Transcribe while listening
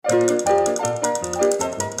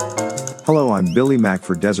Hello, I'm Billy Mack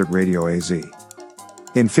for Desert Radio AZ. In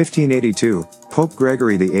 1582, Pope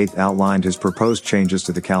Gregory VIII outlined his proposed changes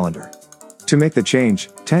to the calendar. To make the change,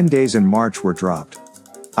 10 days in March were dropped.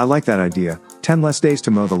 I like that idea, 10 less days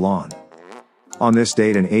to mow the lawn. On this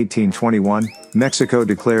date in 1821, Mexico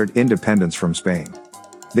declared independence from Spain.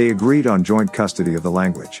 They agreed on joint custody of the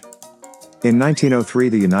language. In 1903,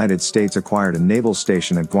 the United States acquired a naval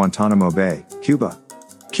station at Guantanamo Bay, Cuba.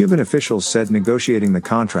 Cuban officials said negotiating the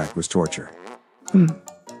contract was torture. The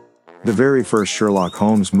very first Sherlock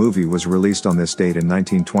Holmes movie was released on this date in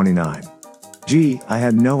 1929. Gee, I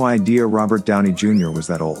had no idea Robert Downey Jr. was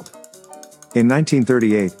that old. In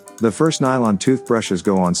 1938, the first nylon toothbrushes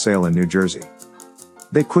go on sale in New Jersey.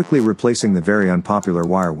 They quickly replacing the very unpopular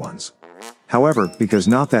wire ones. However, because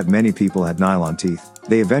not that many people had nylon teeth,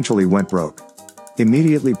 they eventually went broke.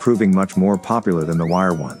 Immediately proving much more popular than the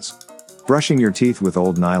wire ones. Brushing your teeth with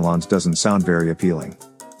old nylons doesn't sound very appealing.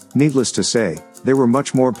 Needless to say, they were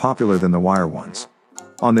much more popular than the wire ones.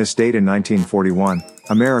 On this date in 1941,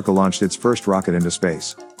 America launched its first rocket into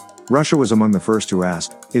space. Russia was among the first to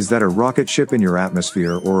ask, "Is that a rocket ship in your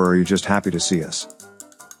atmosphere, or are you just happy to see us?"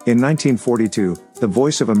 In 1942, The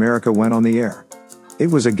Voice of America went on the air.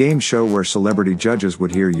 It was a game show where celebrity judges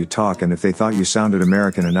would hear you talk, and if they thought you sounded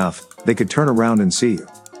American enough, they could turn around and see you.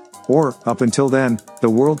 Or, up until then, the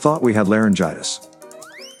world thought we had laryngitis.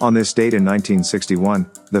 On this date in 1961,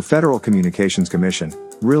 the Federal Communications Commission,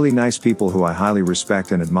 really nice people who I highly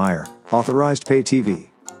respect and admire, authorized pay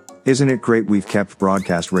TV. Isn't it great we've kept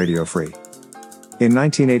broadcast radio free? In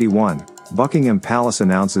 1981, Buckingham Palace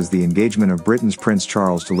announces the engagement of Britain's Prince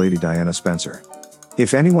Charles to Lady Diana Spencer.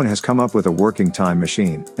 If anyone has come up with a working time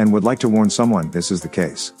machine and would like to warn someone, this is the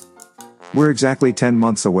case. We're exactly 10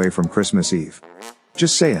 months away from Christmas Eve.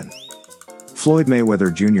 Just saying. Floyd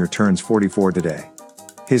Mayweather Jr. turns 44 today.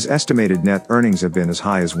 His estimated net earnings have been as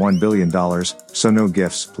high as $1 billion, so no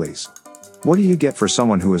gifts, please. What do you get for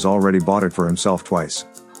someone who has already bought it for himself twice?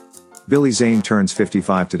 Billy Zane turns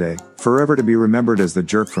 55 today, forever to be remembered as the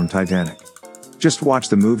jerk from Titanic. Just watch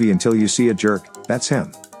the movie until you see a jerk, that's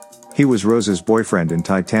him. He was Rose's boyfriend in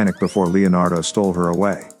Titanic before Leonardo stole her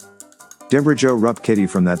away. Deborah Jo Rupp Kitty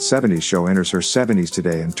from That 70s Show enters her 70s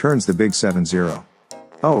today and turns the big 7-0.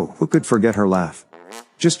 Oh, who could forget her laugh?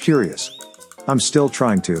 Just curious. I'm still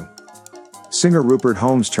trying to. Singer Rupert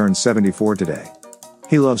Holmes turns 74 today.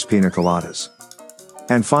 He loves pina coladas.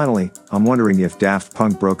 And finally, I'm wondering if Daft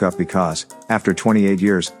Punk broke up because, after 28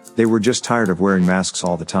 years, they were just tired of wearing masks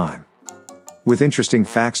all the time. With interesting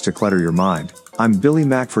facts to clutter your mind, I'm Billy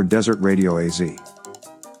Mack for Desert Radio AZ.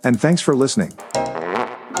 And thanks for listening.